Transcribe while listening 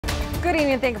Good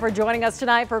evening. Thank you for joining us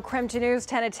tonight for KREM 2 News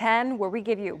 10 at 10, where we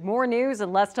give you more news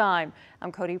in less time.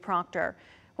 I'm Cody Proctor.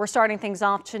 We're starting things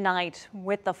off tonight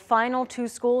with the final two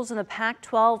schools in the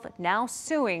Pac-12 now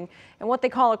suing in what they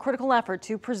call a critical effort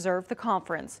to preserve the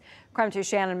conference. KREM 2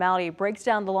 Shannon Mowdy breaks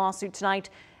down the lawsuit tonight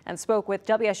and spoke with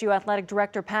WSU Athletic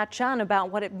Director Pat Chun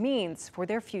about what it means for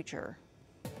their future.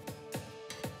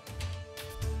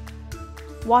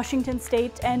 Washington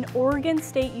State and Oregon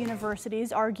State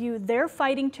universities argue they're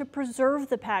fighting to preserve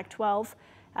the Pac-12.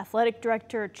 Athletic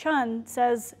Director Chun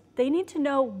says they need to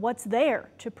know what's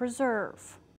there to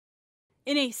preserve.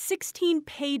 In a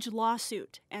 16-page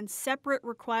lawsuit and separate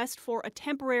request for a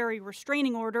temporary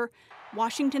restraining order,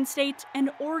 Washington State and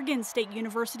Oregon State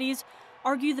universities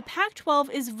argue the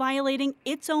Pac-12 is violating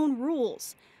its own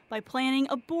rules by planning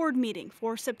a board meeting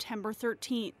for September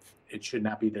 13th. It should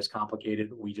not be this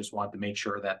complicated. We just want to make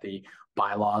sure that the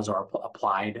bylaws are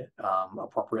applied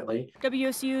appropriately.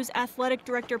 WSU's athletic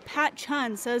director Pat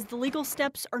Chun says the legal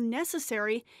steps are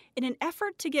necessary in an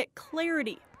effort to get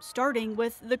clarity, starting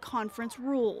with the conference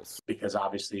rules. Because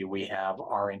obviously we have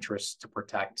our interests to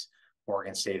protect.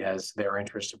 Oregon State has their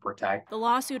interest to protect. The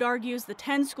lawsuit argues the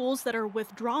 10 schools that are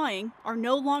withdrawing are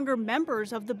no longer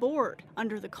members of the board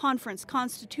under the conference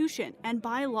constitution and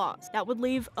bylaws. That would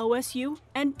leave OSU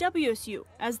and WSU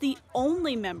as the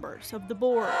only members of the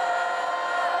board.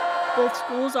 Both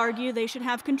schools argue they should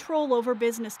have control over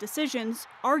business decisions,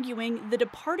 arguing the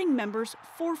departing members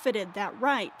forfeited that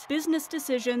right. Business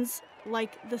decisions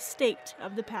like the state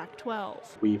of the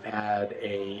Pac-12. We've had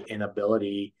an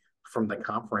inability from the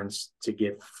conference to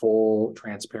get full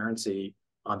transparency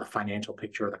on the financial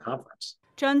picture of the conference.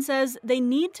 Chun says they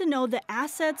need to know the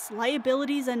assets,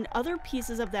 liabilities, and other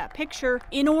pieces of that picture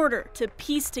in order to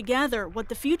piece together what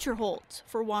the future holds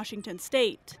for Washington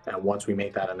State. And once we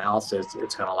make that analysis,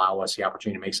 it's going to allow us the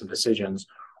opportunity to make some decisions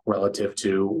relative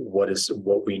to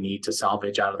what we need to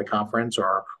salvage out of the conference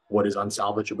or what is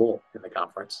unsalvageable in the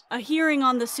conference. A hearing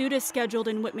on the suit is scheduled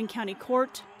in Whitman County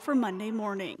Court for Monday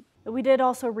morning. We did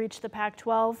also reach the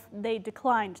Pac-12. They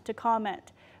declined to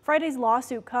comment. Friday's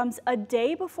lawsuit comes a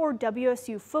day before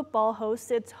WSU football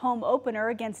hosts its home opener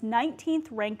against 19th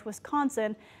ranked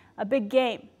Wisconsin, a big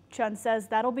game. Chun says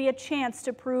that'll be a chance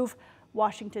to prove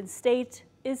Washington State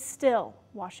is still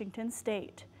Washington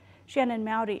State. Shannon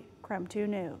Mowdy, KREM 2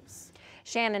 News.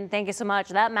 Shannon, thank you so much.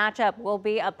 That matchup will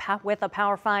be with a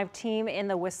Power 5 team in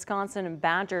the Wisconsin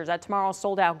Badgers. At tomorrow's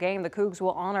sold-out game, the Cougs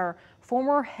will honor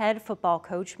former head football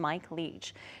coach Mike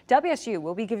Leach. WSU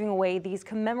will be giving away these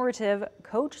commemorative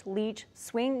Coach Leach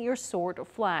Swing Your Sword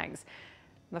flags.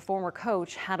 The former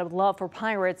coach had a love for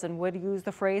Pirates and would use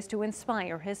the phrase to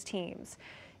inspire his teams.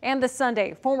 And this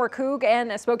Sunday, former Coug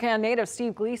and Spokane native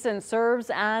Steve Gleason serves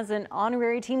as an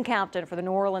honorary team captain for the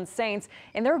New Orleans Saints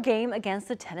in their game against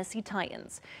the Tennessee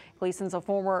Titans. Gleason's a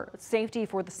former safety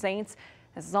for the Saints.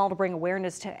 This is all to bring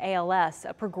awareness to ALS,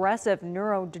 a progressive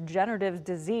neurodegenerative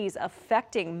disease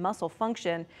affecting muscle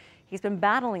function. He's been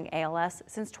battling ALS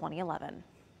since 2011.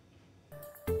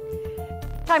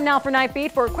 Time now for Night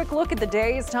Beat for a quick look at the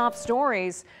day's top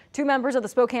stories. Two members of the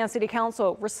Spokane City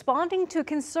Council responding to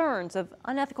concerns of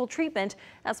unethical treatment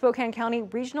at Spokane County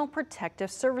Regional Protective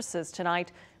Services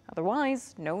tonight,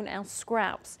 otherwise known as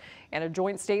SCRAPS. In a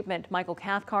joint statement, Michael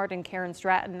Cathcart and Karen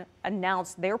Stratton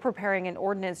announced they're preparing an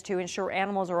ordinance to ensure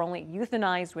animals are only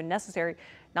euthanized when necessary,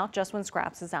 not just when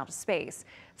SCRAPS is out of space.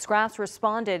 SCRAPS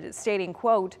responded stating,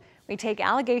 quote, "We take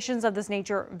allegations of this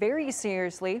nature very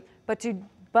seriously, but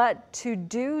to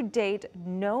date,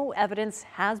 no evidence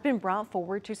has been brought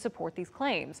forward to support these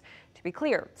claims. To be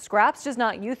clear, SCRAPS does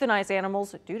not euthanize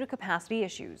animals due to capacity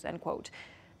issues," end quote.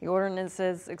 The ordinance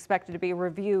is expected to be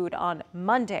reviewed on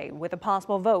Monday with a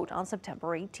possible vote on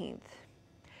September 18th.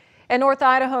 In North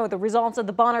Idaho, the results of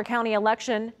the Bonner County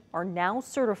election are now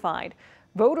certified.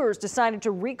 Voters decided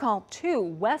to recall 2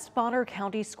 West Bonner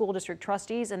County School District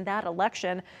trustees in that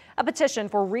election. A petition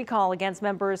for recall against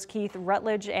members Keith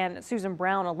Rutledge and Susan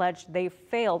Brown alleged they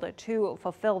failed to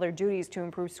fulfill their duties to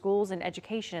improve schools and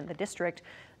education in the district.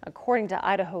 According to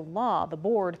Idaho law, the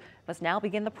board must now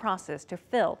begin the process to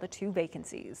fill the 2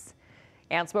 vacancies.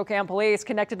 And Spokane police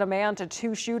connected a man to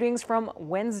 2 shootings from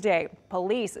Wednesday.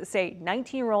 Police say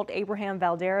 19-year-old Abraham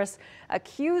Valderas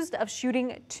accused of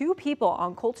shooting 2 people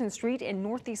on Colton Street in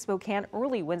Northeast Spokane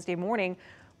early Wednesday morning.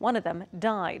 One of them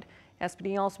died.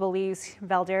 SPD also believes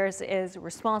Valderas is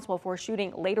responsible for a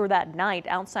shooting later that night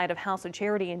outside of House of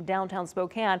Charity in downtown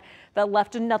Spokane that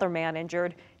left another man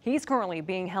injured. He's currently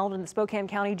being held in the Spokane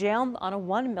County Jail on a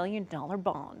 $1 million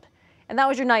bond. And that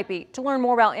was your Night Beat. To learn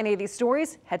more about any of these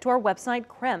stories, head to our website,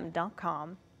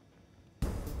 krem.com.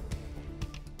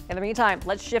 In the meantime,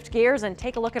 let's shift gears and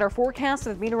take a look at our forecast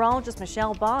with meteorologist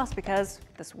Michelle Boss, because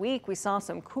this week we saw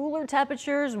some cooler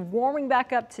temperatures warming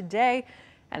back up today.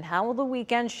 And how will the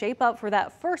weekend shape up for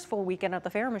that first full weekend at the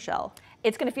fair, Michelle?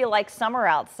 It's going to feel like summer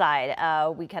outside.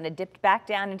 We kind of dipped back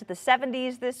down into the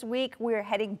 70s this week. We're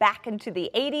heading back into the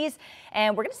 80s,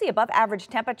 and we're going to see above average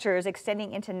temperatures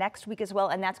extending into next week as well,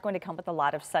 and that's going to come with a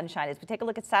lot of sunshine. As we take a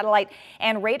look at satellite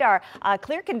and radar,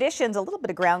 clear conditions, a little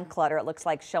bit of ground clutter it looks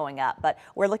like showing up, but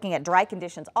we're looking at dry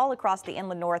conditions all across the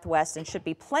inland northwest, and should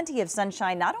be plenty of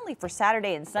sunshine not only for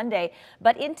Saturday and Sunday,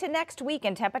 but into next week,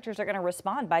 and temperatures are going to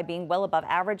respond by being well above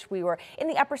average. We were in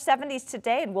the upper 70s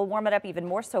today, and we'll warm it up even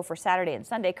more so for Saturday and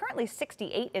Sunday. Currently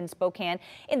 68 in Spokane,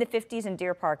 in the 50s in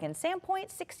Deer Park and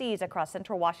Sandpoint, 60s across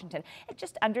central Washington, at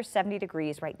just under 70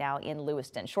 degrees right now in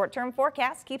Lewiston. Short-term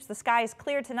forecast keeps the skies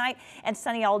clear tonight and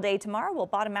sunny all day tomorrow. We'll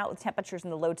bottom out with temperatures in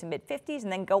the low to mid 50s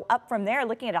and then go up from there,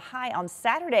 looking at a high on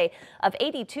Saturday of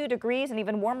 82 degrees and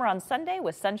even warmer on Sunday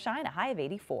with sunshine, a high of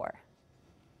 84.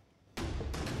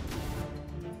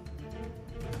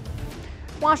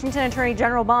 Washington Attorney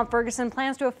General Bob Ferguson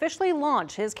plans to officially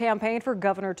launch his campaign for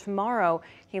governor tomorrow.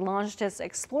 He launched his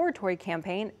exploratory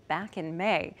campaign back in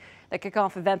May. The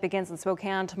kickoff event begins in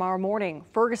Spokane tomorrow morning.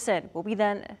 Ferguson will be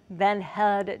then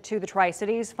head to the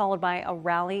Tri-Cities, followed by a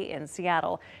rally in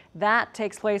Seattle. That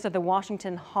takes place at the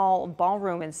Washington Hall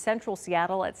Ballroom in central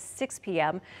Seattle at 6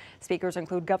 p.m. Speakers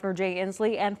include Governor Jay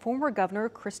Inslee and former Governor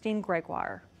Christine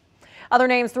Gregoire. Other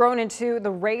names thrown into the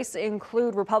race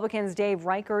include Republicans Dave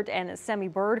Reichert and Semi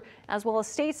Bird, as well as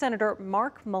State Senator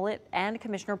Mark Mullet and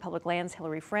Commissioner of Public Lands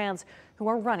Hillary Franz, who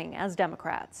are running as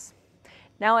Democrats.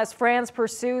 Now, as Franz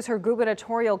pursues her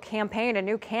gubernatorial campaign, a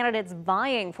new candidate's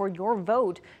vying for your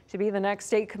vote to be the next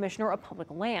state commissioner of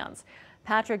public lands.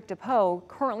 Patrick DePoe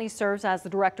currently serves as the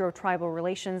Director of Tribal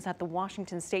Relations at the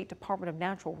Washington State Department of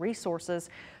Natural Resources.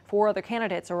 4 other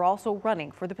candidates are also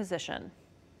running for the position.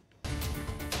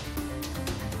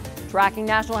 Tracking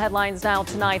national headlines now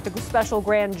tonight, the special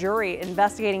grand jury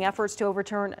investigating efforts to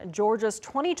overturn Georgia's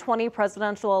 2020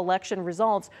 presidential election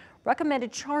results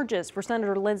recommended charges for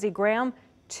Senator Lindsey Graham,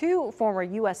 2 former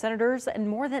U.S. senators, and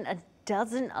more than a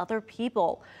dozen other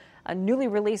people. A newly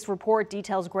released report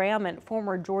details Graham and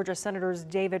former Georgia Senators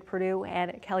David Perdue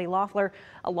and Kelly Loeffler,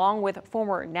 along with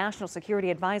former National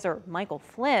Security Advisor Michael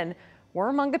Flynn, were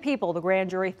among the people the grand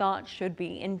jury thought should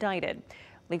be indicted.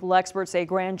 Legal experts say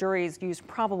grand juries use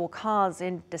probable cause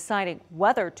in deciding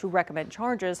whether to recommend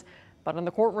charges, but in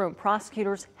the courtroom,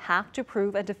 prosecutors have to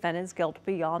prove a defendant's guilt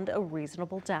beyond a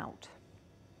reasonable doubt.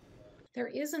 There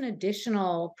is an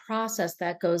additional process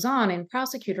that goes on in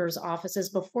prosecutors' offices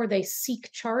before they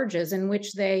seek charges, in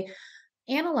which they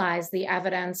analyze the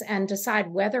evidence and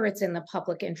decide whether it's in the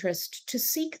public interest to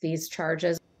seek these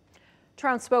charges.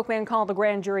 Trump spokesman called the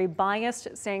grand jury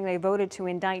biased, saying they voted to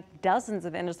indict dozens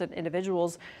of innocent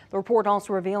individuals. The report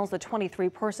also reveals the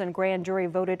 23-person grand jury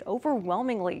voted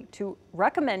overwhelmingly to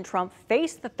recommend Trump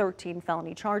face the 13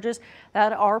 felony charges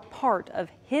that are part of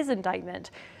his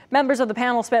indictment. Members of the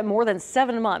panel spent more than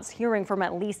 7 months hearing from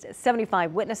at least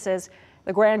 75 witnesses.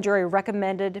 The grand jury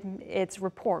recommended its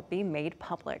report be made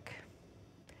public.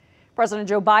 President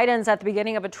Joe Biden's at the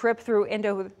beginning of a trip through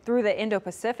the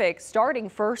Indo-Pacific, starting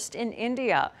first in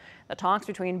India. The talks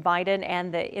between Biden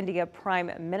and the India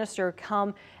Prime Minister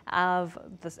come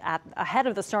ahead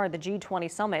of the start of the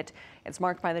G20 summit. It's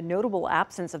marked by the notable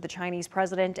absence of the Chinese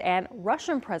president and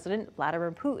Russian President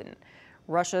Vladimir Putin.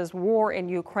 Russia's war in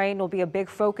Ukraine will be a big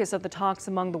focus of the talks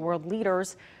among the world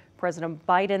leaders. President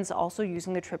Biden's also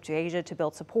using the trip to Asia to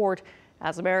build support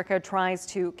as America tries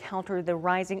to counter the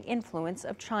rising influence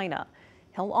of China.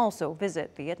 He'll also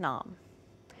visit Vietnam.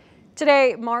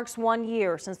 Today marks 1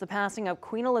 year since the passing of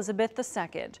Queen Elizabeth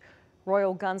II.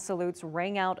 Royal gun salutes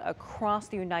rang out across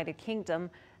the United Kingdom.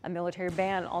 A military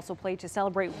band also played to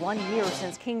celebrate 1 year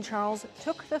since King Charles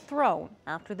took the throne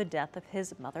after the death of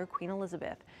his mother, Queen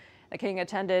Elizabeth. The king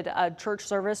attended a church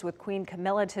service with Queen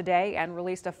Camilla today and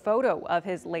released a photo of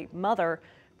his late mother.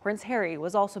 Prince Harry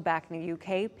was also back in the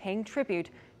UK, paying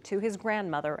tribute to his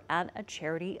grandmother at a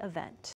charity event.